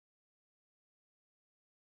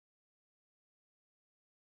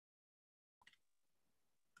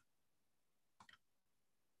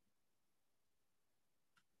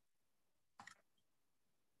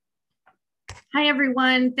Hi,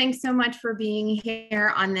 everyone. Thanks so much for being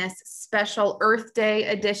here on this special Earth Day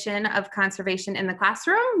edition of Conservation in the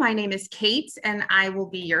Classroom. My name is Kate, and I will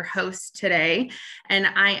be your host today. And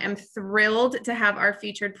I am thrilled to have our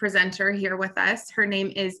featured presenter here with us. Her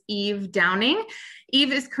name is Eve Downing.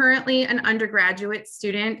 Eve is currently an undergraduate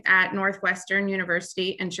student at Northwestern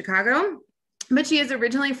University in Chicago. But she is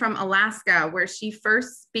originally from Alaska, where she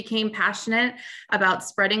first became passionate about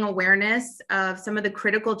spreading awareness of some of the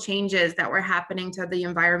critical changes that were happening to the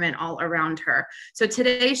environment all around her. So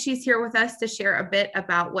today she's here with us to share a bit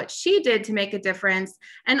about what she did to make a difference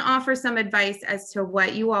and offer some advice as to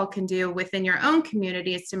what you all can do within your own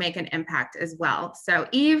communities to make an impact as well. So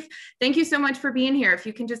Eve, thank you so much for being here. If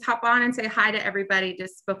you can just hop on and say hi to everybody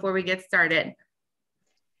just before we get started.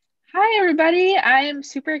 Hi, everybody. I am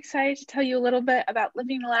super excited to tell you a little bit about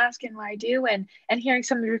living in Alaska and what I do and hearing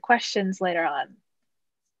some of your questions later on.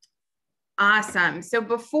 Awesome. So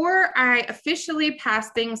before I officially pass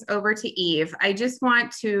things over to Eve, I just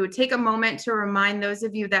want to take a moment to remind those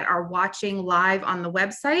of you that are watching live on the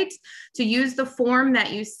website to use the form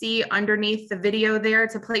that you see underneath the video there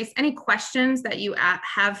to place any questions that you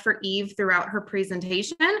have for Eve throughout her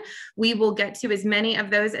presentation. We will get to as many of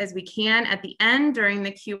those as we can at the end during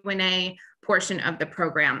the Q&A portion of the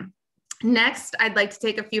program. Next, I'd like to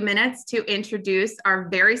take a few minutes to introduce our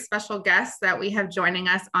very special guests that we have joining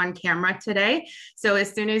us on camera today. So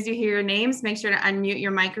as soon as you hear your names, make sure to unmute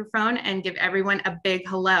your microphone and give everyone a big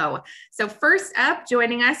hello. So first up,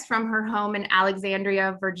 joining us from her home in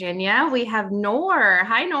Alexandria, Virginia, we have Noor.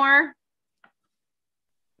 Hi, Noor.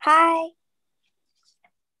 Hi.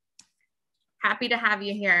 Happy to have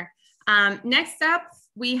you here. Next up,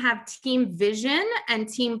 we have Team Vision and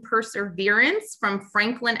Team Perseverance from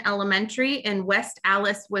Franklin Elementary in West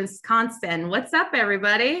Allis, Wisconsin. What's up,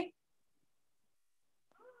 everybody?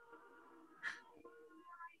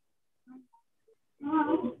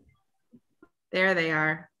 There they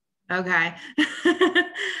are. Okay.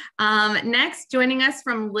 Next, joining us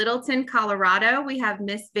from Littleton, Colorado, we have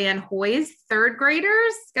Miss Van Hoy's third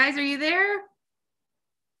graders. Guys, are you there?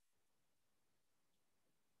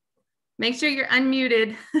 Make sure you're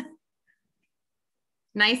unmuted.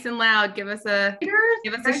 Nice and loud. Give us a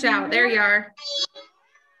shout. There you are.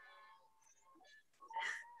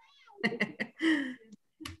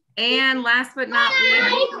 And last but not least,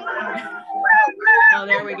 oh,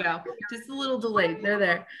 there we go. Just a little delayed. They're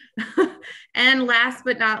there. And last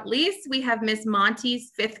but not least, we have Miss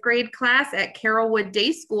Monty's fifth grade class at Carrollwood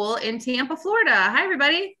Day School in Tampa, Florida. Hi,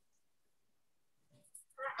 everybody.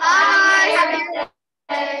 Hi.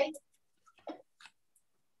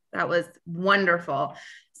 That was wonderful.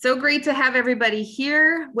 So great to have everybody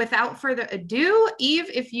here. Without further ado,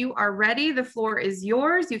 Eve, if you are ready, the floor is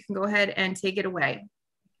yours. You can go ahead and take it away.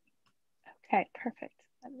 Okay, perfect.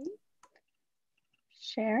 Let me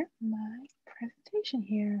share my presentation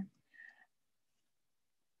here.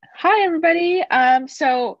 Hi, everybody.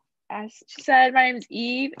 So as she said, my name is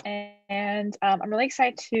Eve, and I'm really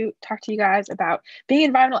excited to talk to you guys about being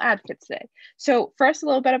environmental advocates today. So first, a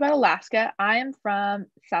little bit about Alaska. I am from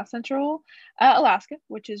South Central Alaska,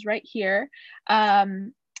 which is right here,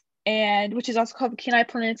 and which is also called the Kenai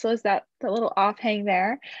Peninsula, is that the little offhang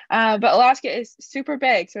there. But Alaska is super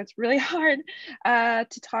big, so it's really hard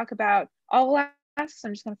to talk about all of Alaska. So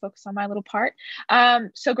I'm just going to focus on my little part.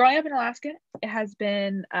 So growing up in Alaska, it has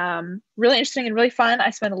been really interesting and really fun.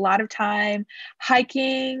 I spent a lot of time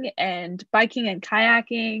hiking and biking and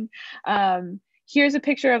kayaking. Here's a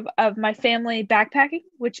picture of my family backpacking,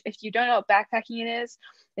 which if you don't know what backpacking it is,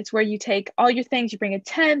 it's where you take all your things, you bring a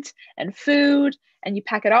tent and food, and you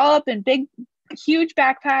pack it all up in big, huge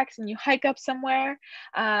backpacks, and you hike up somewhere,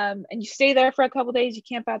 and you stay there for a couple days, you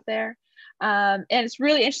camp out there. And it's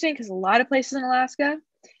really interesting because a lot of places in Alaska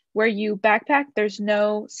where you backpack, there's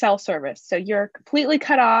no cell service. So you're completely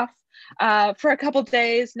cut off for a couple of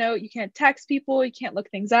days. No, you can't text people, you can't look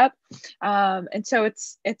things up. And so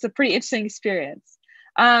it's a pretty interesting experience.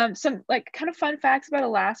 Some like kind of fun facts about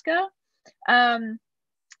Alaska.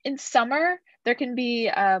 In summer, there can be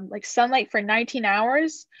like sunlight for 19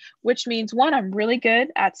 hours, which means one, I'm really good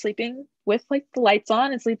at sleeping with like the lights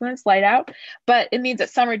on and sleeping when it's light out, but it means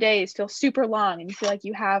that summer days feel super long and you feel like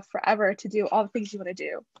you have forever to do all the things you want to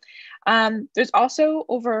do. There's also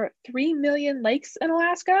over 3 million lakes in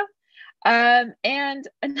Alaska. And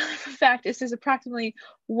another fact is there's approximately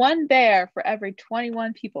 1 bear for every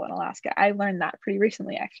 21 people in Alaska. I learned that pretty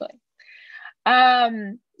recently, actually.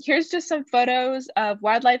 Here's just some photos of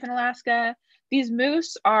wildlife in Alaska. These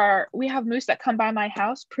moose we have moose that come by my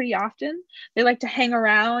house pretty often. They like to hang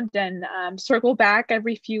around and circle back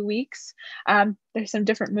every few weeks. There's some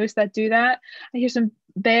different moose that do that. And here's some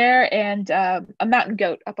bear and a mountain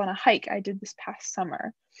goat up on a hike I did this past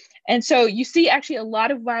summer. And so you see actually a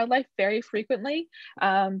lot of wildlife very frequently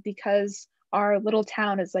because our little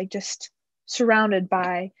town is like just surrounded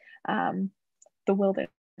by the wilderness.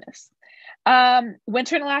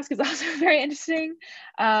 Winter in Alaska is also very interesting.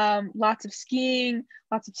 Lots of skiing,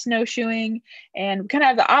 lots of snowshoeing, and kind of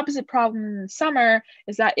have the opposite problem in the summer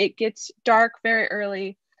is that it gets dark very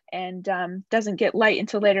early and doesn't get light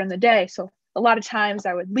until later in the day. So a lot of times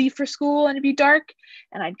I would leave for school and it'd be dark,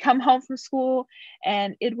 and I'd come home from school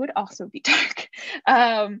and it would also be dark.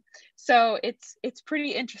 So it's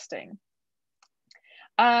pretty interesting.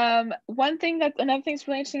 Another thing that's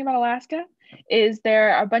really interesting about Alaska is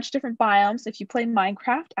there are a bunch of different biomes. If you play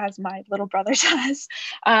Minecraft, as my little brother does,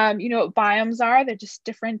 you know what biomes are. They're just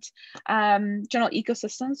different general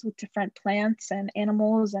ecosystems with different plants and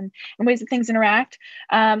animals and ways that things interact.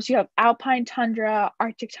 So you have alpine tundra,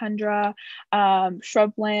 Arctic tundra,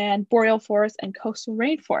 shrubland, boreal forest, and coastal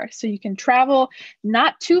rainforest. So you can travel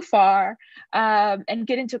not too far and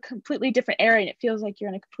get into a completely different area, and it feels like you're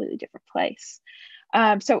in a completely different place.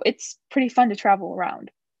 So it's pretty fun to travel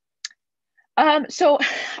around. So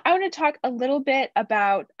I want to talk a little bit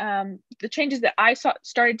about the changes that I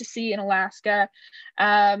started to see in Alaska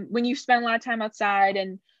when you spend a lot of time outside,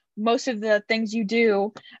 and most of the things you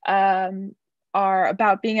do are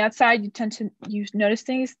about being outside. You tend to notice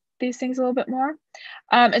these things a little bit more.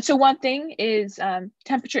 And so one thing is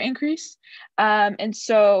temperature increase. And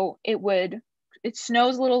so it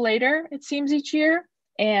snows a little later, it seems, each year,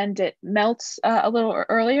 and it melts a little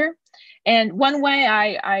earlier. And one way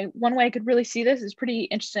I could really see this is pretty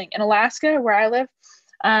interesting. In Alaska, where I live,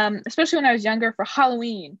 especially when I was younger, for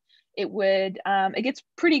Halloween, it gets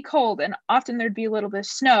pretty cold, and often there'd be a little bit of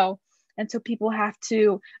snow. And so people have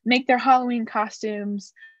to make their Halloween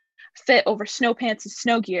costumes fit over snow pants and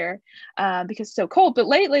snow gear because it's so cold. But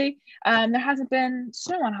lately, there hasn't been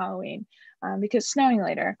snow on Halloween because it's snowing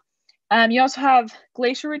later. You also have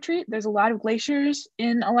glacier retreat. There's a lot of glaciers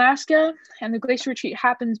in Alaska, and the glacier retreat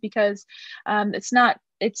happens because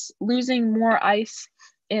it's losing more ice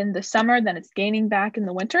in the summer than it's gaining back in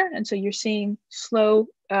the winter. And so you're seeing slow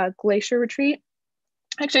glacier retreat.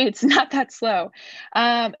 Actually, it's not that slow.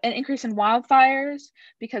 An increase in wildfires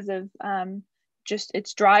because of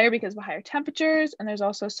it's drier because of higher temperatures, and there's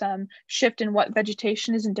also some shift in what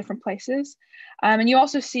vegetation is in different places. And you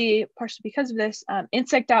also see, partially because of this,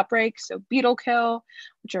 insect outbreaks, so beetle kill,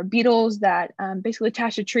 which are beetles that basically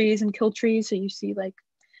attach to trees and kill trees. So you see like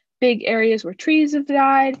big areas where trees have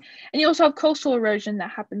died. And you also have coastal erosion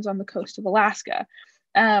that happens on the coast of Alaska.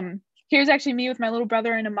 Here's actually me with my little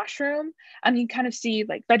brother in a mushroom. You can kind of see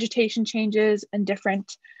like vegetation changes and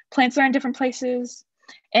different plants are in different places.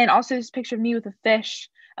 And also this picture of me with a fish,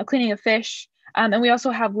 cleaning a fish. And we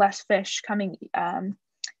also have less fish coming,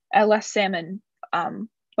 less salmon,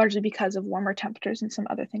 largely because of warmer temperatures and some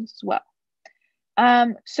other things as well.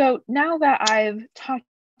 So now that I've talked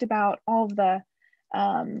about all of the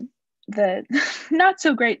not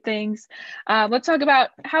so great things, let's talk about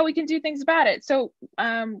how we can do things about it. So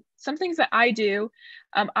some things that I do,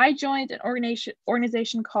 I joined an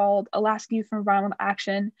organization called Alaska Youth for Environmental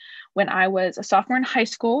Action when I was a sophomore in high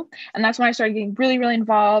school. And that's when I started getting really, really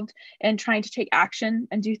involved in trying to take action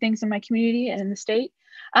and do things in my community and in the state.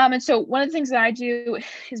 And so one of the things that I do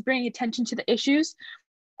is bringing attention to the issues.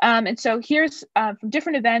 And so here's from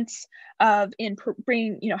different events having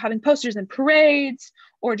posters in parades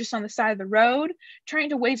or just on the side of the road, trying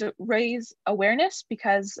to raise awareness,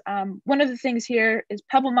 because one of the things here is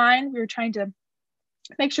Pebble Mine. We were trying to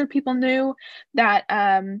make sure people knew that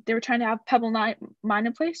they were trying to have Pebble Mine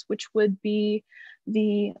in place, which would be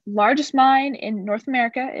the largest mine in North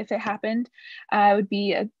America if it happened. It would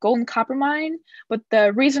be a gold and copper mine, but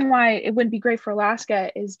the reason why it wouldn't be great for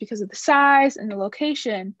Alaska is because of the size and the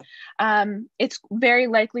location. It's very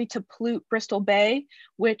likely to pollute Bristol Bay,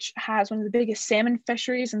 which has one of the biggest salmon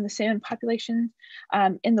fisheries and the salmon population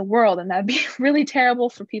in the world, and that'd be really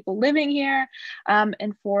terrible for people living here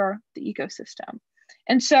and for the ecosystem.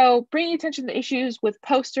 And so bringing attention to issues with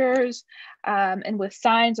posters and with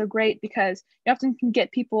signs are great, because you often can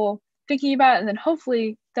get people thinking about it, and then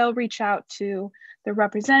hopefully they'll reach out to their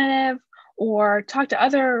representative or talk to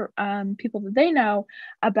other people that they know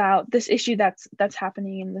about this issue that's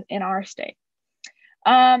happening in our state.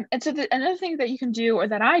 And so another thing that you can do, or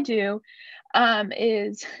that I do,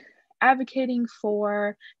 is advocating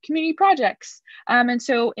for community projects. And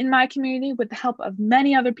so in my community, with the help of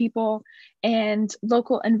many other people and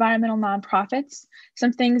local environmental nonprofits,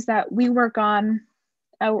 some things that we work on,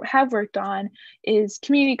 have worked on, is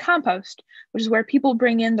community compost, which is where people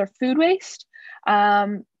bring in their food waste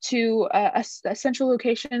to a central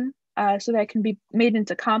location so that it can be made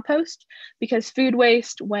into compost, because food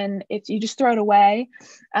waste, when you just throw it away,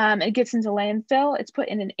 it gets into landfill, it's put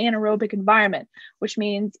in an anaerobic environment, which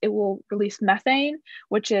means it will release methane,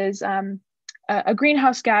 which is a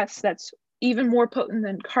greenhouse gas that's even more potent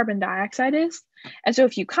than carbon dioxide is. And so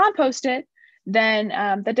if you compost it, then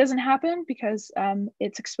that doesn't happen, because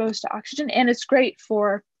it's exposed to oxygen, and it's great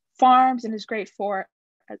for farms, and it's great for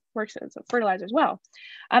works as a fertilizer as well.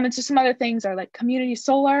 And so some other things are like community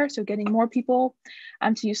solar, so getting more people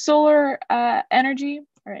to use solar energy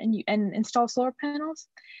and install solar panels,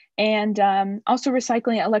 and also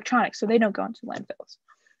recycling electronics so they don't go into landfills.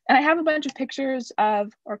 And I have a bunch of pictures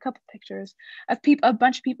of, or a couple pictures of a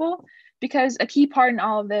bunch of people, because a key part in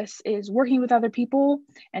all of this is working with other people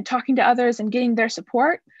and talking to others and getting their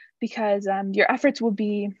support, because your efforts will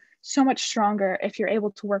be so much stronger if you're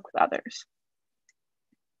able to work with others.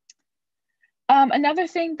 Another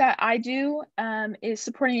thing that I do is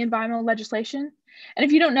supporting environmental legislation. And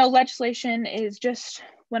if you don't know, legislation is just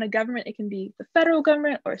when a government, it can be the federal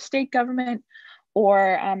government or a state government or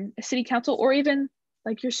a city council, or even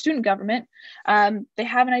like your student government, they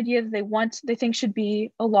have an idea that they think should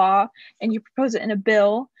be a law, and you propose it in a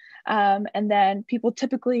bill, and then people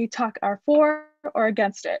typically are for or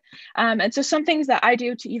against it. And so some things that I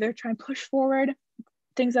do to either try and push forward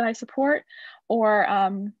things that I support, or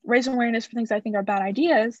raise awareness for things I think are bad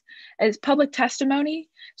ideas, is public testimony.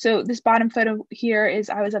 So this bottom photo here is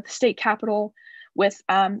I was at the state capitol with,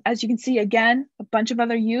 as you can see, again, a bunch of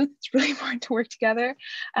other youth. It's really important to work together,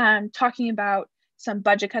 talking about some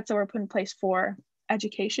budget cuts that were put in place for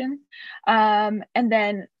education. And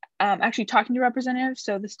then actually talking to representatives.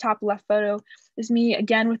 So this top left photo is me,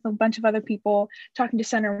 again, with a bunch of other people, talking to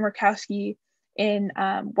Senator Murkowski in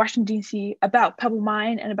Washington, D.C. about Pebble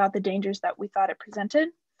Mine and about the dangers that we thought it presented.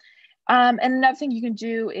 And another thing you can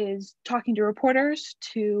do is talking to reporters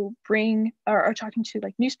to bring, or talking to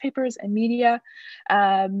like newspapers and media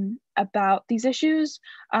about these issues,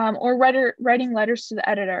 or writing letters to the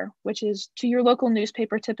editor, which is to your local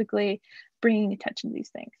newspaper, typically bringing attention to these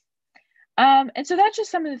things. And so that's just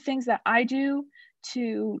some of the things that I do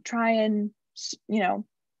to try and,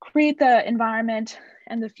 create the environment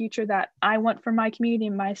and the future that I want for my community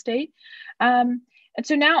and my state. And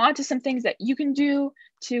so now on to some things that you can do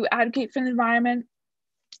to advocate for the environment.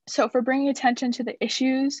 So for bringing attention to the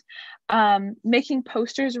issues, making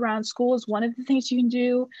posters around schools, one of the things you can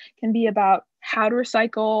do can be about how to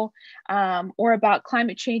recycle, or about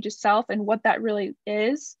climate change itself and what that really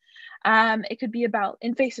is. It could be about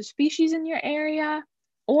invasive species in your area,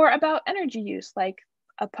 or about energy use, like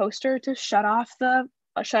a poster to shut off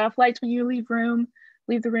lights when you leave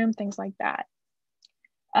the room, things like that.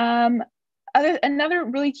 Another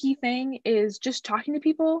really key thing is just talking to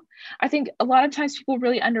people. I think a lot of times people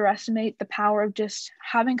really underestimate the power of just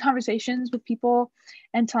having conversations with people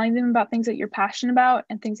and telling them about things that you're passionate about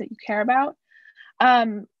and things that you care about.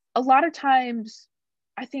 A lot of times,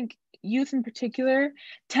 I think youth in particular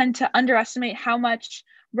tend to underestimate how much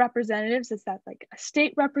representatives, is that like a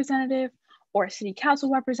state representative or a city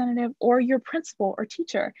council representative or your principal or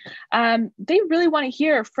teacher, they really want to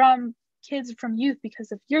hear from kids, from youth,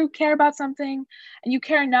 because if you care about something and you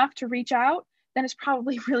care enough to reach out, then it's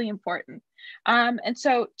probably really important. And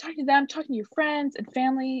so talking to them, talking to your friends and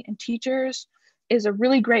family and teachers is a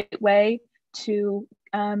really great way to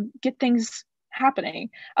get things happening.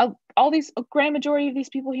 A great majority of these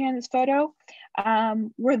people here in this photo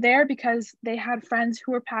were there because they had friends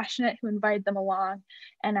who were passionate, who invited them along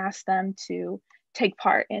and asked them to take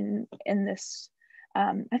part in this,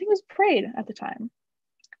 I think it was parade at the time.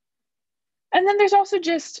 And then there's also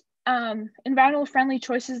just environmental friendly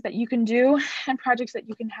choices that you can do and projects that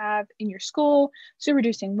you can have in your school. So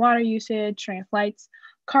reducing water usage, turning off lights,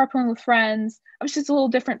 carpooling with friends. Obviously it's a little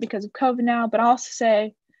different because of COVID now, but I'll also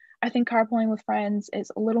say, I think carpooling with friends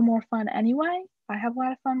is a little more fun anyway. I have a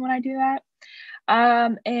lot of fun when I do that.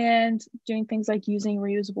 And doing things like using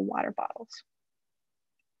reusable water bottles.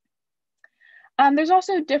 There's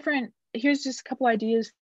also here's just a couple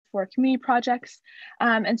ideas for community projects.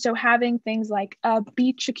 And so having things like a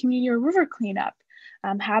beach, a community or river cleanup,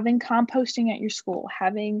 having composting at your school,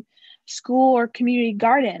 having school or community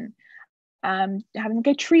garden, having like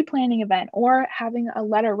a tree planting event, or having a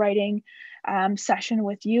letter writing session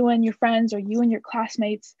with you and your friends or you and your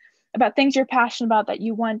classmates about things you're passionate about that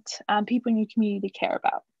you want people in your community to care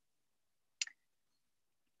about.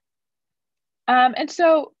 And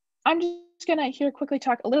so I'm just gonna here quickly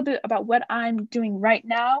talk a little bit about what I'm doing right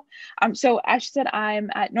now. So as she said, I'm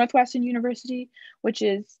at Northwestern University, which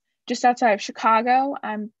is just outside of Chicago.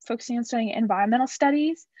 I'm focusing on studying environmental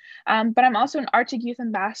studies, but I'm also an Arctic Youth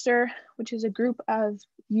Ambassador, which is a group of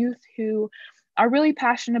youth who are really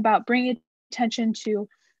passionate about bringing attention to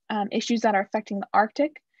issues that are affecting the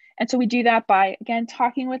Arctic. And so we do that by, again,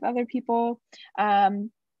 talking with other people,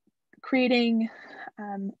 creating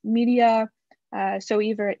media. So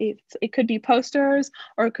either it could be posters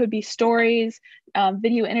or it could be stories,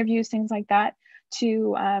 video interviews, things like that,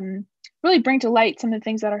 to really bring to light some of the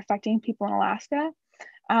things that are affecting people in Alaska.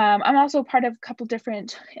 I'm also part of a couple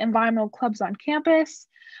different environmental clubs on campus.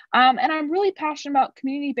 And I'm really passionate about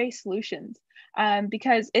community-based solutions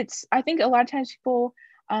because I think a lot of times people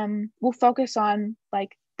will focus on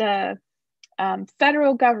like the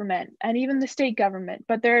federal government and even the state government,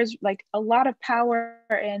 but there's like a lot of power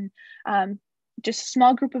in just a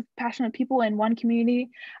small group of passionate people in one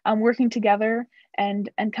community working together and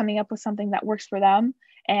coming up with something that works for them.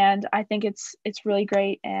 And I think it's really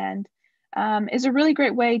great and is a really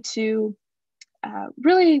great way to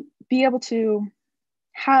really be able to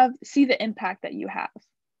see the impact that you have.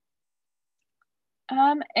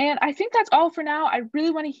 And I think that's all for now. I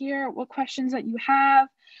really want to hear what questions that you have.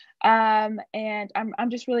 And I'm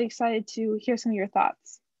just really excited to hear some of your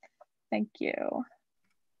thoughts. Thank you.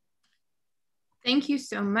 Thank you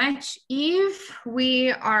so much, Eve.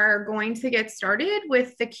 We are going to get started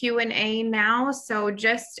with the Q&A now. So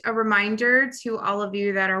just a reminder to all of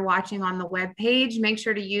you that are watching on the webpage, make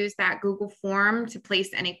sure to use that Google form to place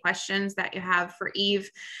any questions that you have for Eve.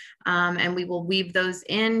 And we will weave those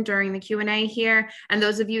in during the Q&A here. And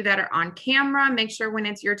those of you that are on camera, make sure when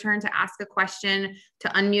it's your turn to ask a question to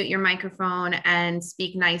unmute your microphone and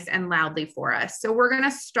speak nice and loudly for us. So we're going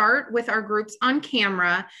to start with our groups on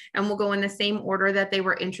camera and we'll go in the same order that they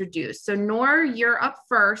were introduced. So Noor, you're up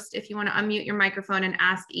first if you want to unmute your microphone and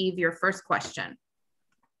ask Eve your first question.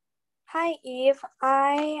 Hi, Eve.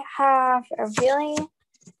 I have a really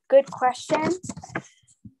good question.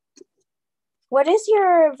 What is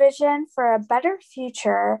your vision for a better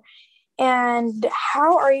future and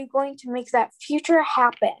how are you going to make that future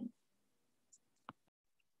happen?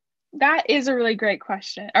 That is a really great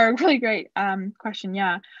question, or a really great question.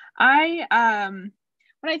 Yeah, when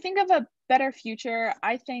I think of a better future,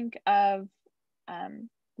 I think of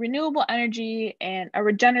renewable energy and a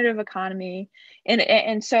regenerative economy,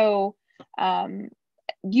 and so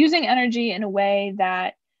using energy in a way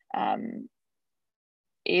that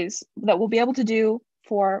we'll be able to do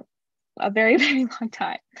for a very, very long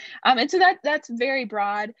time. And so that's very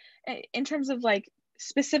broad in terms of like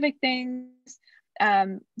specific things.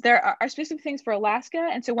 There are specific things for Alaska.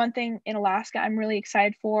 And so one thing in Alaska I'm really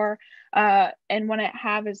excited for and want to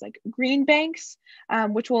have is like green banks,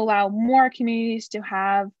 which will allow more communities to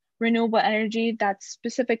have renewable energy that's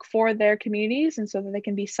specific for their communities and so that they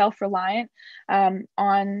can be self-reliant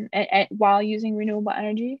while using renewable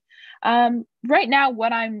energy. Right now,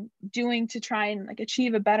 what I'm doing to try and like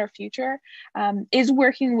achieve a better future is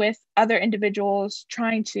working with other individuals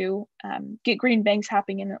trying to get green banks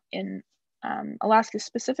happening in Alaska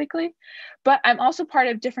specifically, but I'm also part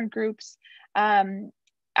of different groups at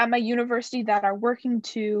my university that are working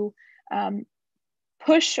to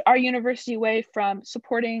push our university away from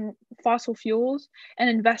supporting fossil fuels and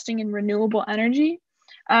investing in renewable energy.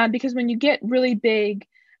 Because when you get really big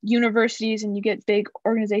universities and you get big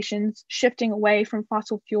organizations shifting away from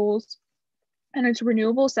fossil fuels and into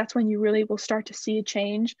renewables, that's when you really will start to see a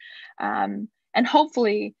change. And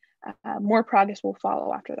hopefully more progress will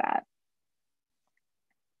follow after that.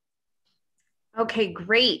 Okay,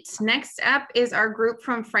 great. Next up is our group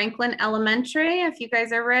from Franklin Elementary. If you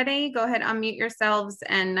guys are ready, go ahead, unmute yourselves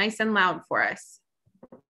and nice and loud for us.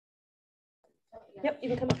 Yep, you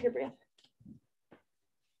can come up here, Bria.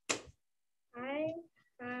 I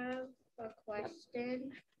have a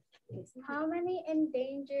question. How many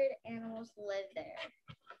endangered animals live there?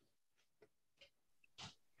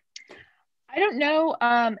 I don't know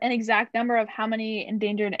an exact number of how many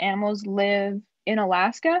endangered animals live in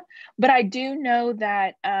Alaska, but I do know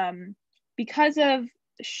that because of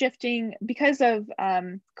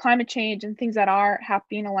climate change and things that are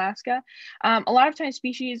happening in Alaska, a lot of times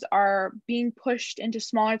species are being pushed into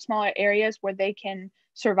smaller and smaller areas where they can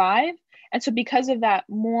survive. And so because of that,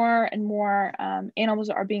 more and more animals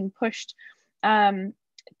are being pushed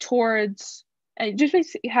towards just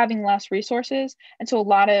basically having less resources. And so a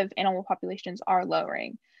lot of animal populations are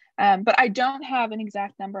lowering. But I don't have an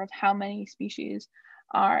exact number of how many species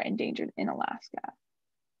are endangered in Alaska.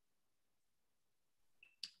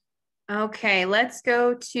 Okay, let's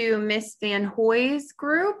go to Miss Van Hoy's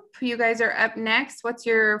group. You guys are up next. What's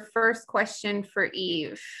your first question for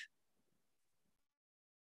Eve?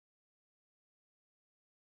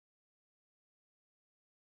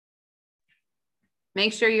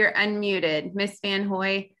 Make sure you're unmuted. Miss Van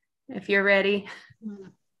Hoy, if you're ready.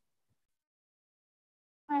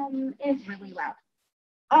 It's really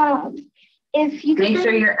loud. If you Make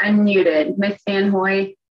sure you're unmuted. Miss Van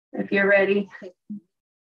Hoy, if you're ready.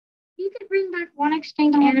 you could bring back one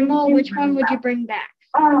extinct animal, which one would you bring back?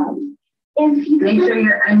 If you Make sure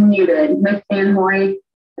you're unmuted. Miss Van Hoy,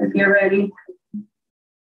 if you're ready.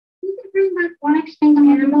 you could bring back one extinct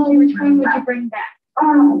animal, which one would you bring back?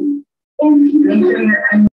 If you Make sure you're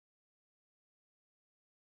unmuted.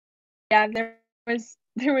 Yeah, there was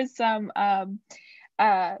some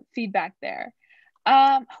feedback there.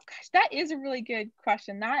 Oh gosh, that is a really good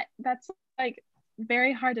question. That's like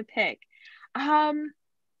very hard to pick.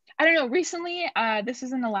 I don't know, recently, this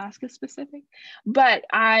isn't Alaska specific, but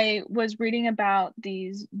I was reading about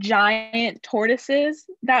these giant tortoises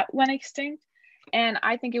that went extinct. And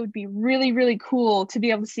I think it would be really, really cool to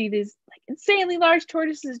be able to see these like insanely large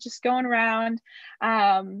tortoises just going around.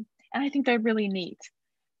 And I think they're really neat.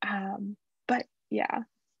 But yeah.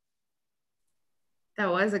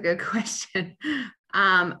 That was a good question.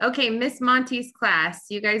 Okay, Miss Monty's class,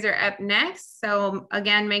 you guys are up next. So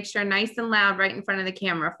again, make sure nice and loud right in front of the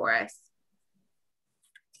camera for us.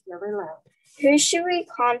 Really loud. Who should we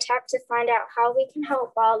contact to find out how we can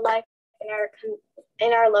help wildlife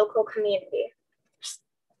in our local community?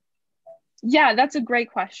 Yeah, that's a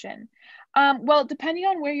great question. Well, depending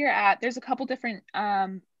on where you're at, there's a couple different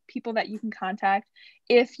people that you can contact.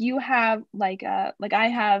 If you have like I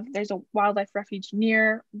have, there's a wildlife refuge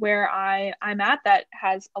near where I'm at that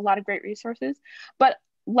has a lot of great resources. But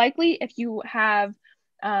likely if you have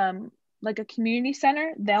like a community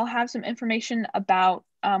center, they'll have some information about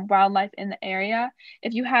wildlife in the area.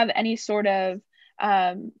 If you have any sort of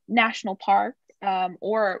national park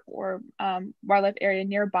or wildlife area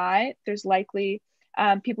nearby, there's likely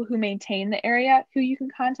people who maintain the area who you can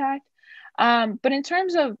contact. But in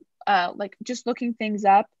terms of like just looking things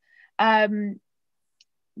up, if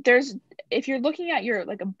you're looking at your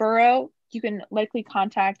like a borough, you can likely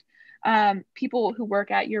contact people who work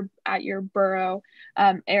at your borough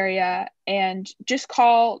area and just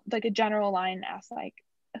call like a general line and ask like,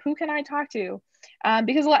 who can I talk to?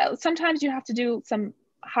 Because sometimes you have to do some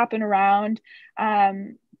hopping around,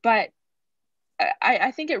 but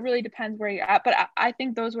I think it really depends where you're at. But I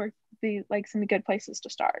think those were some good places to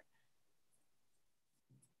start.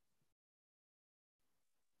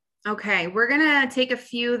 Okay, we're gonna take a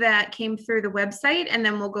few that came through the website and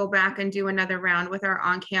then we'll go back and do another round with our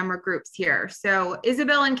on-camera groups here. So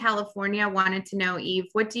Isabel in California wanted to know, Eve,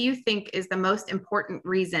 what do you think is the most important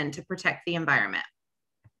reason to protect the environment?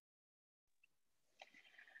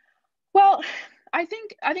 Well, I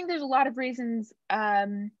think there's a lot of reasons.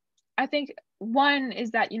 I think one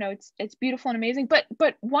is that, you know, it's beautiful and amazing, but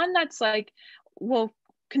one that's like will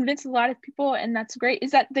convince a lot of people, and that's great,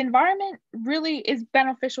 is that the environment really is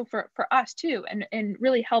beneficial for us too, and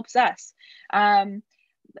really helps us.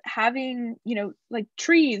 Having, you know, like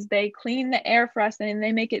trees, they clean the air for us and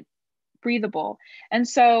they make it breathable. And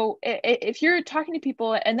so if you're talking to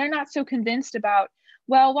people and they're not so convinced about,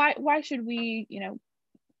 well, why should we, you know,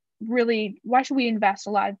 really, why should we invest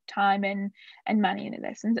a lot of time and money into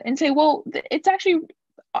this, and say, well, it's actually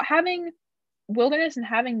having wilderness and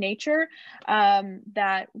having nature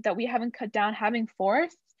that we haven't cut down, having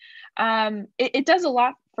forests, it does a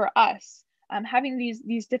lot for us. Having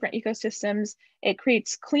these different ecosystems, it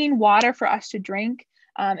creates clean water for us to drink.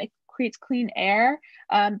 It creates clean air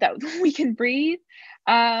that we can breathe,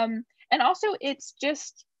 and also it's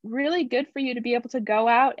just really good for you to be able to go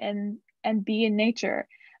out and be in nature.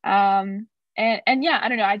 And yeah, I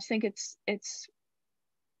don't know, I just think it's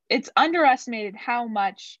underestimated how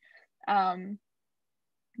much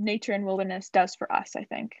nature and wilderness does for us, I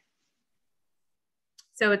think.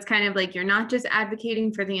 So it's kind of like you're not just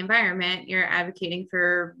advocating for the environment, you're advocating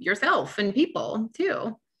for yourself and people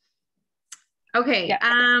too. Okay,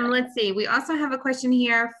 yeah, let's see. We also have a question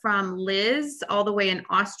here from Liz, all the way in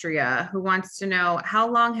Austria, who wants to know, how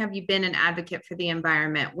long have you been an advocate for the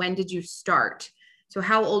environment? When did you start? So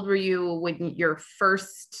how old were you when your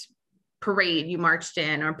first parade you marched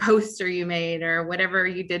in, or poster you made, or whatever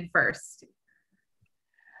you did first?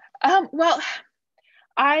 Well,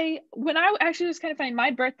 when I actually, was kind of funny,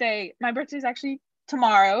 my birthday is actually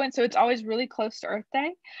tomorrow, and so it's always really close to Earth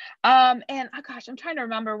Day. And oh gosh, I'm trying to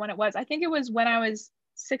remember when it was. I think it was when I was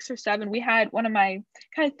 6 or 7. We had one of my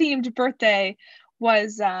kind of themed birthday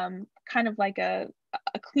was kind of like a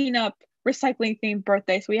cleanup recycling themed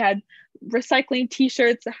birthday. So we had recycling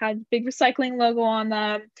t-shirts that had big recycling logo on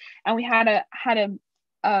them, and we had a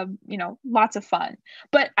you know, lots of fun.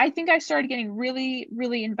 But I think I started getting really,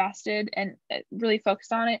 really invested and really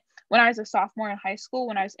focused on it when I was a sophomore in high school,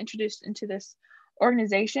 when I was introduced into this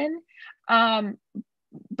organization.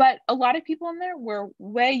 But a lot of people in there were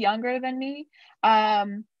way younger than me,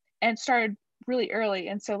 and started really early.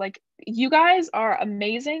 And so like, you guys are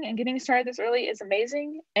amazing, and getting started this early is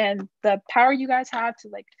amazing. And the power you guys have to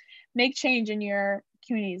like make change in your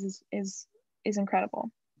communities is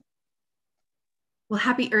incredible. Well,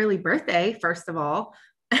 happy early birthday, first of all.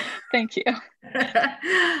 Thank you.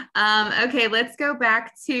 Okay, let's go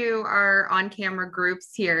back to our on-camera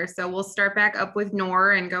groups here. So we'll start back up with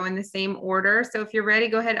Noor and go in the same order. So if you're ready,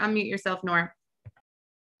 go ahead, unmute yourself, Noor.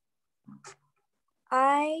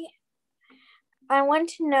 I want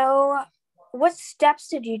to know, what steps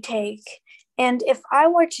did you take? And if I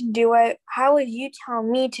were to do it, how would you tell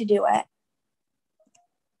me to do it?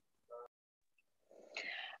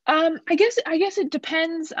 I guess it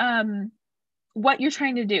depends what you're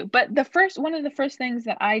trying to do. But one of the first things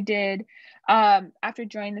that I did after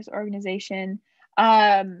joining this organization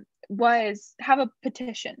was have a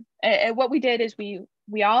petition. And what we did is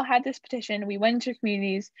we all had this petition. We went into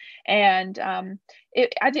communities, and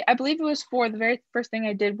I believe it was for the very first thing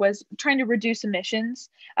I did was trying to reduce emissions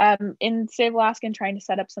in the state of Alaska, and trying to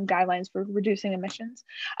set up some guidelines for reducing emissions.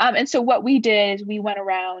 And so what we did is we went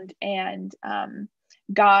around and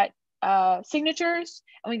got signatures,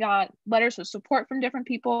 and we got letters of support from different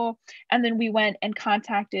people, and then we went and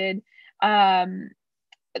contacted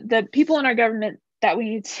the people in our government that we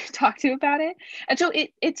need to talk to about it. And so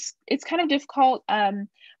it's kind of difficult,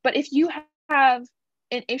 but if you have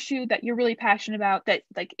an issue that you're really passionate about that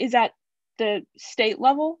like is at the state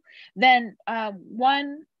level, then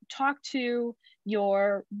one, talk to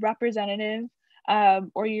your representative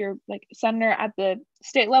or your like senator at the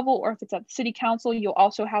state level, or if it's at the city council, you'll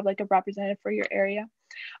also have like a representative for your area.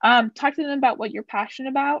 Talk to them about what you're passionate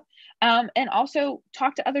about, and also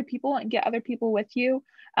talk to other people and get other people with you,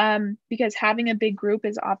 because having a big group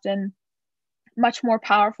is often much more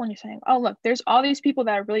powerful. And you're saying, oh, look, there's all these people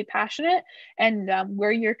that are really passionate, and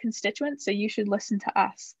we're your constituents, so you should listen to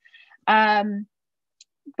us.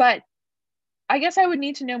 But I guess I would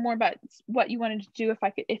need to know more about what you wanted to do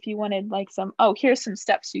if you wanted like here's some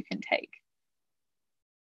steps you can take.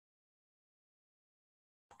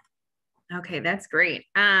 Okay, that's great.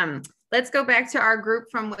 Let's go back to our group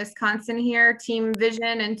from Wisconsin here, Team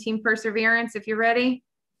Vision and Team Perseverance, if you're ready.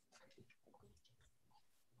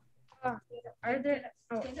 Are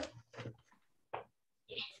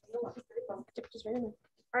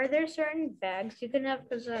there certain bags you can have?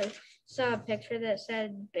 Because I saw a picture that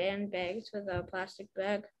said ban bags with a plastic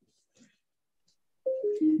bag.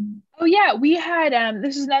 Oh yeah, we had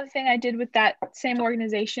this is another thing I did with that same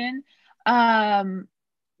organization.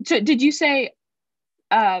 So did you say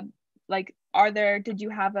like did you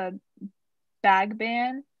have a bag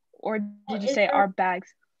ban, or did you say our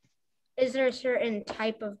bags? Is there a certain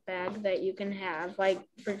type of bag that you can have, like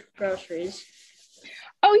for groceries?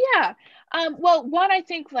 Oh yeah. Well, one, I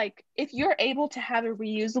think like if you're able to have a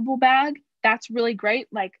reusable bag, that's really great.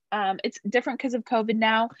 Like it's different because of COVID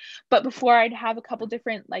now, but before I'd have a couple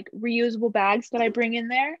different like reusable bags that I bring in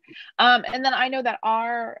there. And then I know that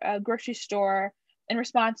our grocery store in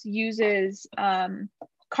response uses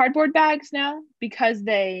cardboard bags now, because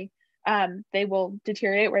they will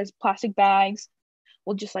deteriorate, whereas plastic bags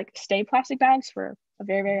will just like stay plastic bags for a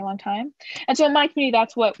very, very long time. And so in my community,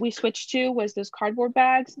 that's what we switched to, was those cardboard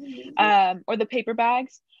bags or the paper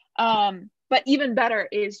bags. But even better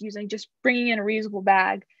is just bringing in a reusable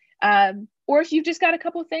bag. Or if you've just got a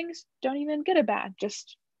couple of things, don't even get a bag.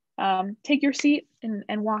 Just take your seat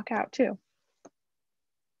and walk out too.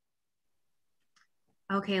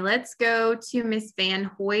 Okay, let's go to Miss Van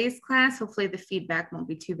Hoy's class. Hopefully the feedback won't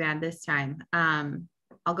be too bad this time.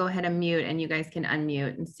 I'll go ahead and mute, and you guys can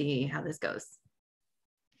unmute and see how this goes.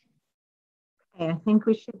 Okay, I think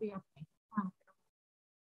we should be okay.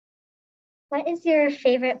 What is your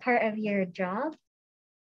favorite part of your job?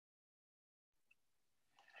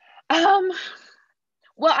 Well,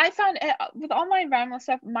 I found with all my environmental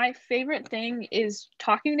stuff, my favorite thing is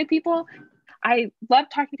talking to people. I love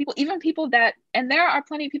talking to people, even people and there are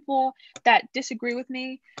plenty of people that disagree with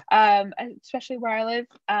me, especially where I live.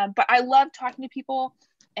 But I love talking to people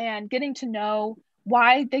and getting to know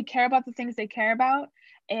why they care about the things they care about,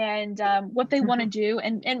 and what they want to do,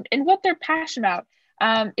 and what they're passionate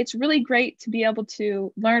about. It's really great to be able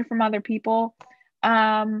to learn from other people.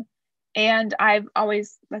 And that's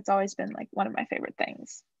always been like one of my favorite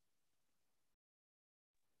things.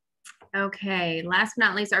 Okay, last but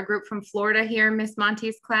not least, our group from Florida here, Miss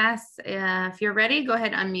Monty's class. If you're ready, go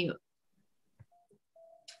ahead, unmute.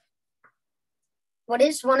 What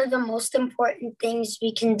is one of the most important things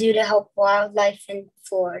we can do to help wildlife in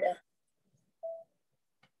Florida?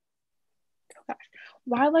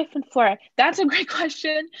 Wildlife in Florida. That's a great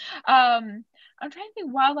question. I'm trying to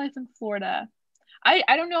think wildlife in Florida.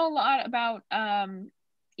 I don't know a lot about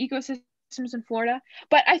ecosystems in Florida,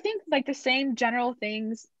 but I think like the same general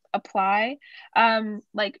things apply.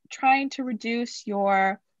 Like trying to reduce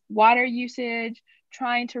your water usage,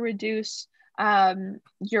 trying to reduce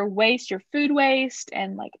your waste, your food waste,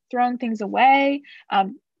 and like throwing things away,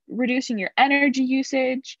 reducing your energy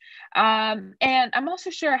usage. And I'm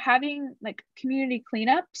also sure having like community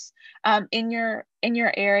cleanups in your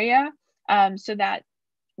area, so that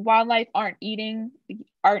wildlife aren't eating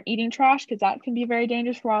trash, because that can be very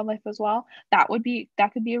dangerous for wildlife as well. That could be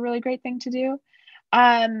a really great thing to do.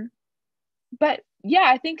 But yeah,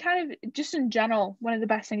 I think kind of just in general, one of the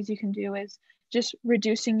best things you can do is just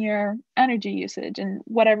reducing your energy usage in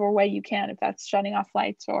whatever way you can, if that's shutting off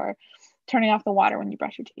lights or turning off the water when you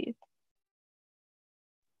brush your teeth.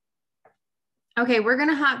 Okay, we're going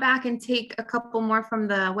to hop back and take a couple more from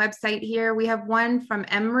the website here. We have one from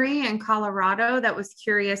Emery in Colorado that was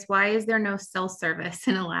curious, why is there no cell service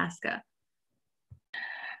in Alaska?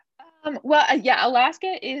 Yeah, Alaska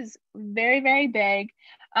is very, very big.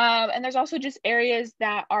 And there's also just areas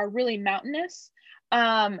that are really mountainous.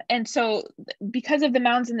 And so because of the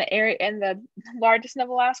mountains in the area and the largest of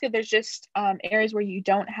Alaska, there's just areas where you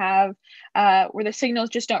don't have, where the signals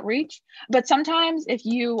just don't reach. But sometimes if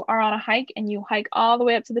you are on a hike and you hike all the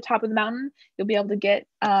way up to the top of the mountain, you'll be able to get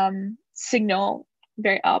signal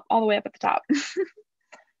all the way up at the top.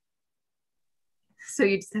 So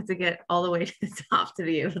you just have to get all the way to the top to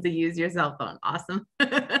be able to use your cell phone. Awesome.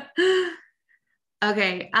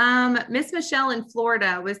 Okay. Miss Michelle in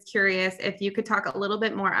Florida was curious if you could talk a little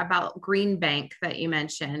bit more about green bank that you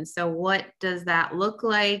mentioned. So what does that look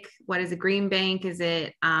like? What is a green bank? Is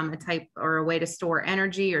it a type or a way to store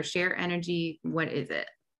energy or share energy? What is it?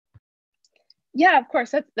 Yeah, of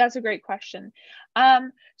course. That's a great question.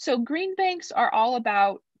 So green banks are all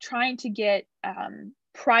about trying to get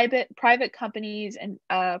private companies and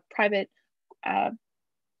private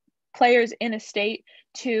players in a state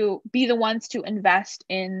to be the ones to invest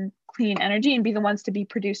in clean energy and be the ones to be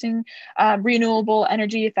producing renewable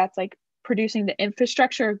energy, if that's like producing the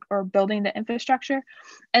infrastructure or building the infrastructure.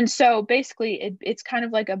 And so basically it's kind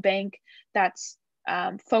of like a bank that's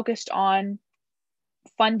focused on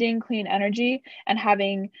funding clean energy and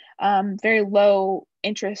having very low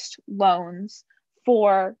interest loans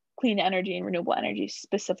for clean energy and renewable energy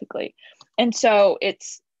specifically. And so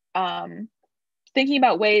it's thinking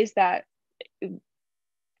about ways that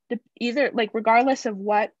either like regardless of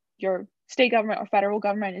what your state government or federal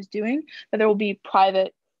government is doing, that there will be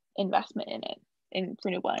private investment in it, in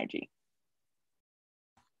renewable energy.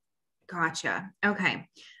 Gotcha. Okay.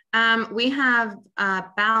 We have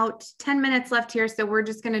about 10 minutes left here, so we're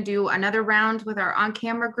just going to do another round with our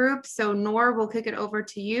on-camera group. So Noor, we'll kick it over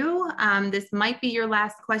to you. This might be your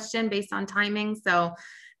last question based on timing, so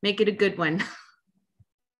make it a good one.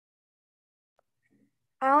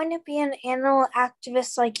 I want to be an animal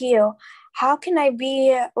activist like you. How can I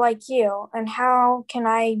be like you? And how can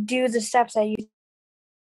I do the steps that you?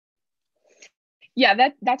 Yeah,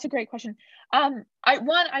 that's a great question.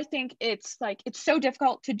 I think it's so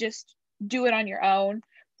difficult to just do it on your own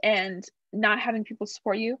and not having people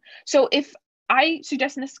support you. So if I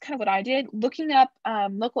suggest, and this is kind of what I did, looking up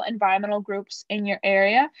local environmental groups in your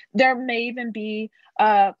area. There may even be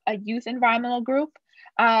a youth environmental group,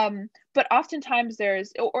 but oftentimes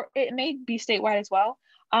or it may be statewide as well,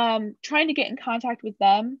 trying to get in contact with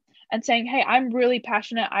them and saying, hey, I'm really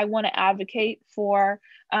passionate. I want to advocate for,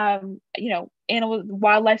 animal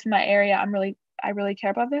wildlife in my area. I really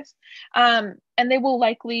care about this. And they will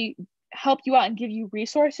likely help you out and give you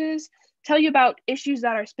resources, tell you about issues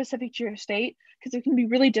that are specific to your state, because it can be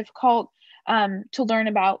really difficult to learn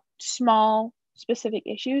about small specific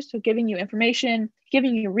issues. So giving you information,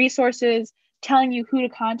 giving you resources, telling you who to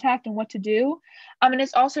contact and what to do. And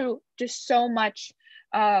it's also just so much,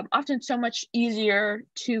 often so much easier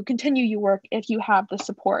to continue your work if you have the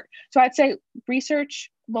support. So I'd say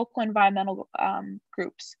research local environmental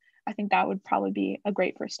groups. I think that would probably be a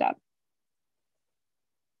great first step.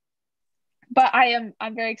 But I'm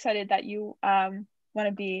very excited that you want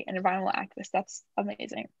to be an environmental activist. That's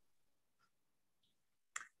amazing.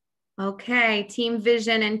 Okay, Team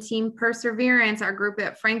Vision and Team Perseverance, our group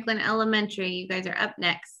at Franklin Elementary. You guys are up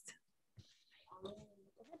next.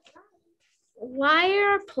 Why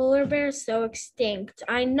are polar bears so extinct?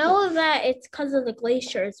 I know that it's because of the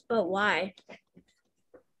glaciers, but why?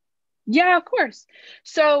 Yeah, of course.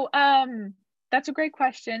 So that's a great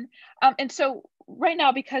question. And so right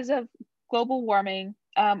now, because of global warming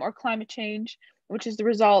or climate change, which is the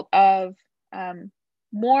result of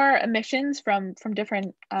more emissions from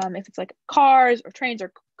different, if it's like cars or trains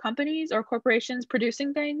or companies or corporations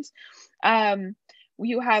producing things,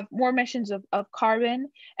 you have more emissions of carbon.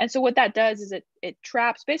 And so what that does is it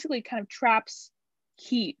basically kind of traps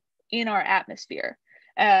heat in our atmosphere.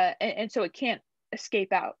 And so it can't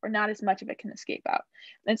escape out, or not as much of it can escape out.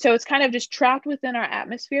 And so it's kind of just trapped within our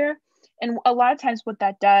atmosphere. And a lot of times what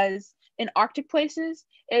that does in Arctic places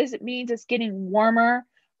is it means it's getting warmer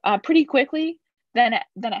pretty quickly than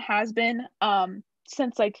it has been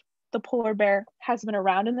since like the polar bear has been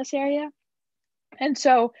around in this area. And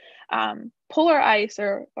so polar ice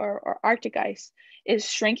or Arctic ice is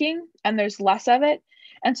shrinking, and there's less of it.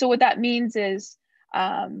 And so what that means is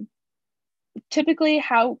typically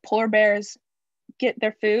how polar bears get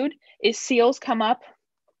their food is seals come up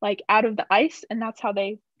like out of the ice, and that's how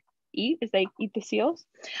they eat, is they eat the seals.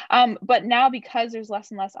 But now, because there's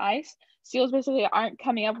less and less ice, seals basically aren't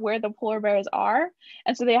coming up where the polar bears are,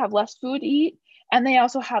 and so they have less food to eat, and they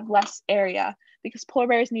also have less area, because polar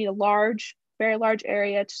bears need a very large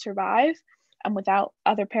area to survive without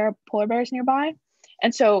other polar bears nearby.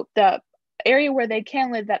 And so the area where they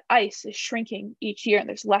can live, that ice is shrinking each year, and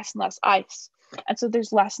there's less and less ice, and so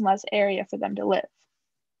there's less and less area for them to live.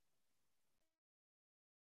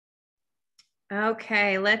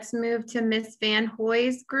 Okay, let's move to Miss Van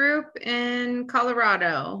Hoy's group in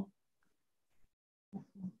Colorado.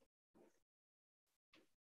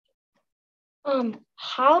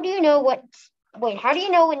 How do you know what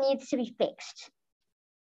needs to be fixed?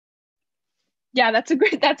 Yeah, that's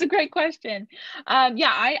a great question.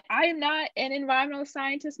 I am not an environmental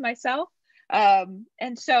scientist myself.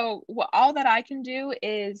 And so all that I can do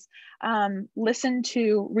is listen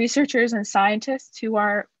to researchers and scientists who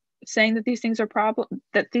are saying that these things are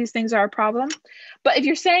a problem. But if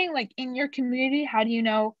you're saying like in your community, how do you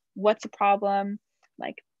know what's a problem,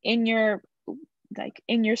 like in your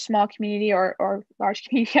small community or large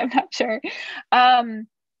community? I'm not sure.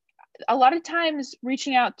 A lot of times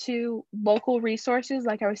reaching out to local resources,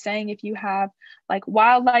 like I was saying, if you have like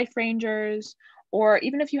wildlife rangers, or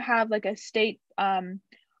even if you have like a state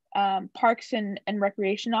parks and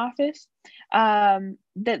recreation office,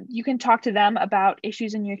 that you can talk to them about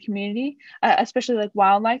issues in your community, especially like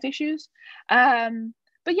wildlife issues.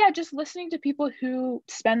 But yeah, just listening to people who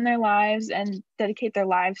spend their lives and dedicate their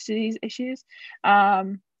lives to these issues.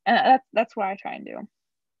 And that's what I try and do.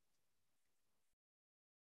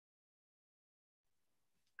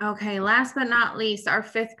 Okay, last but not least, our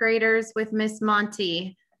fifth graders with Miss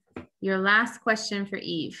Monty. Your last question for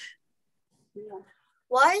Eve.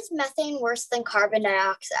 Why is methane worse than carbon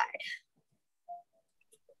dioxide?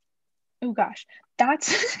 Oh gosh,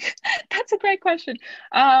 that's a great question.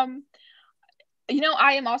 I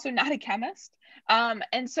am also not a chemist.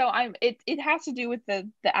 And so it has to do with the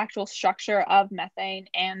actual structure of methane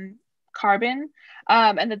and carbon,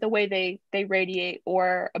 and that the way they radiate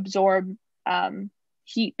or absorb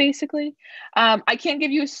heat, basically. I can't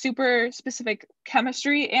give you a super specific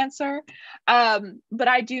chemistry answer, but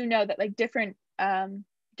I do know that like different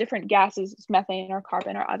gases, methane or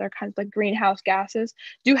carbon or other kinds of like greenhouse gases,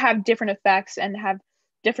 do have different effects and have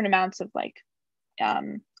different amounts of like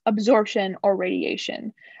absorption or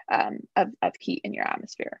radiation of heat in your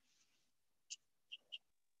atmosphere.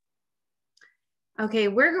 Okay,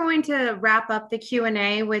 we're going to wrap up the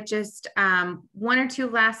Q&A with just one or two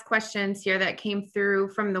last questions here that came through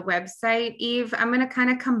from the website. Eve, I'm going to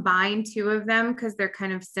kind of combine two of them because they're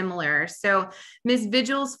kind of similar. So Ms.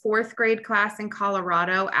 Vigil's fourth grade class in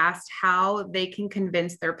Colorado asked how they can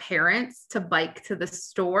convince their parents to bike to the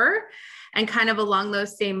store. And kind of along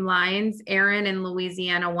those same lines, Erin in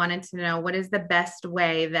Louisiana wanted to know, what is the best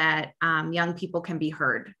way that young people can be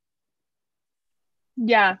heard?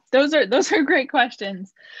 Yeah, those are great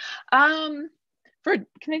questions. For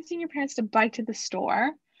convincing your parents to bike to the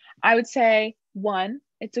store, I would say, one,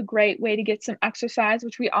 it's a great way to get some exercise,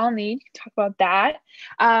 which we all need. Talk about that,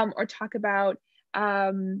 or talk about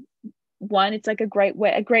one, it's like a great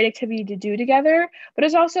activity to do together, but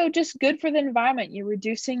it's also just good for the environment. You're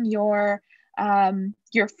reducing your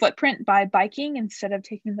footprint by biking instead of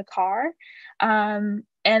taking the car,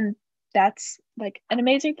 and that's like an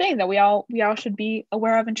amazing thing that we all should be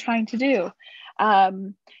aware of and trying to do.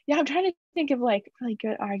 I'm trying to think of like really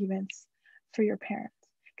good arguments for your parents,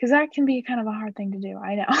 because that can be kind of a hard thing to do,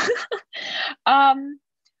 I know.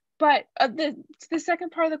 But the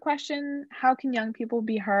second part of the question, how can young people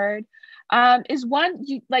be heard, is one,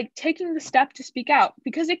 you like taking the step to speak out,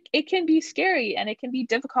 because it can be scary and it can be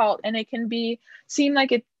difficult and it can seem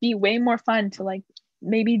like it'd be way more fun to like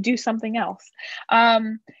maybe do something else.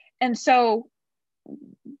 And so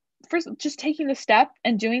first, just taking the step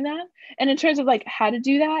and doing that. And in terms of like how to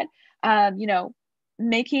do that,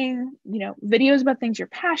 making, videos about things you're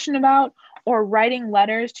passionate about, or writing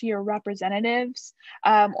letters to your representatives,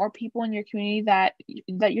 or people in your community that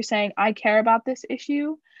you're saying, I care about this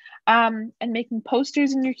issue, and making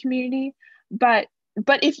posters in your community. But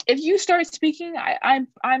if you start speaking,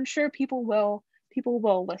 I'm sure people will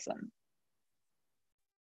listen.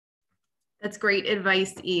 That's great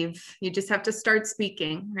advice, Eve. You just have to start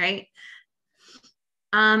speaking, right?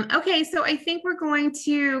 Okay, so I think we're going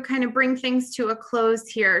to kind of bring things to a close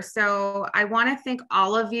here. So I want to thank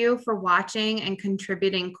all of you for watching and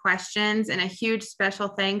contributing questions, and a huge special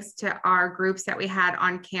thanks to our groups that we had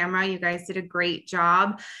on camera. You guys did a great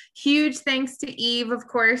job. Huge thanks to Eve, of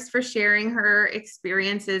course, for sharing her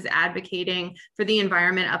experiences advocating for the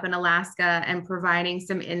environment up in Alaska and providing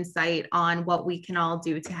some insight on what we can all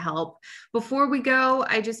do to help. Before we go,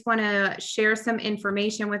 I just want to share some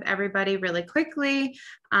information with everybody really quickly.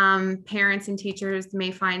 Parents and teachers may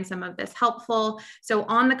find some of this helpful. So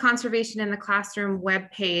on the Conservation in the Classroom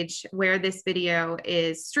webpage, where this video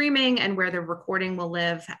is streaming and where the recording will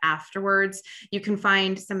live afterwards, you can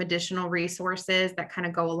find some additional resources that kind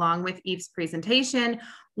of go along with Eve's presentation.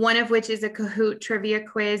 One of which is a Kahoot trivia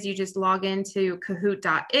quiz. You just log into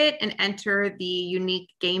kahoot.it and enter the unique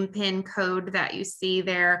game pin code that you see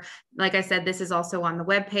there. Like I said, this is also on the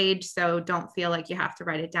webpage, so don't feel like you have to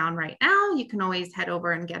write it down right now. You can always head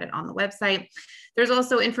over and get it on the website. There's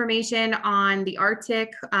also information on the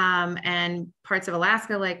Arctic and parts of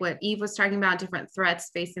Alaska, like what Eve was talking about, different threats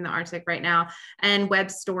facing the Arctic right now, and web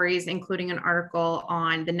stories, including an article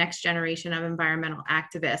on the next generation of environmental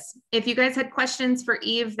activists. If you guys had questions for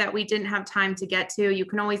Eve that we didn't have time to get to, you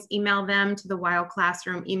can always email them to the Wild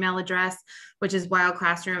Classroom email address, which is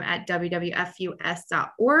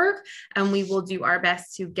wildclassroom@WWF-US.org. And we will do our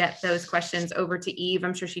best to get those questions over to Eve.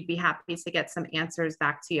 I'm sure she'd be happy to get some answers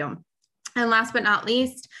back to you. And last but not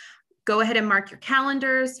least, go ahead and mark your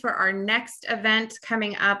calendars for our next event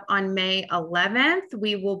coming up on May 11th.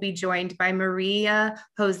 We will be joined by Maria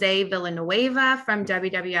Jose Villanueva from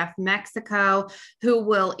WWF Mexico, who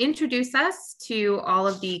will introduce us to all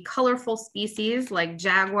of the colorful species like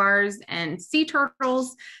jaguars and sea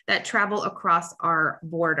turtles that travel across our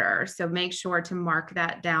border. So make sure to mark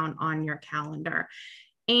that down on your calendar.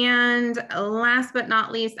 And last but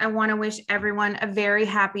not least, I want to wish everyone a very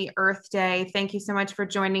happy Earth Day. Thank you so much for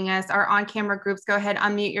joining us. Our on-camera groups, go ahead,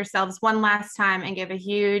 unmute yourselves one last time and give a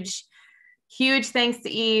huge, huge thanks to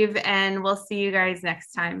Eve, and we'll see you guys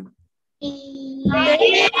next time.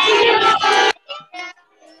 Bye.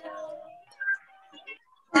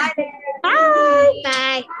 Bye.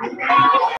 Bye.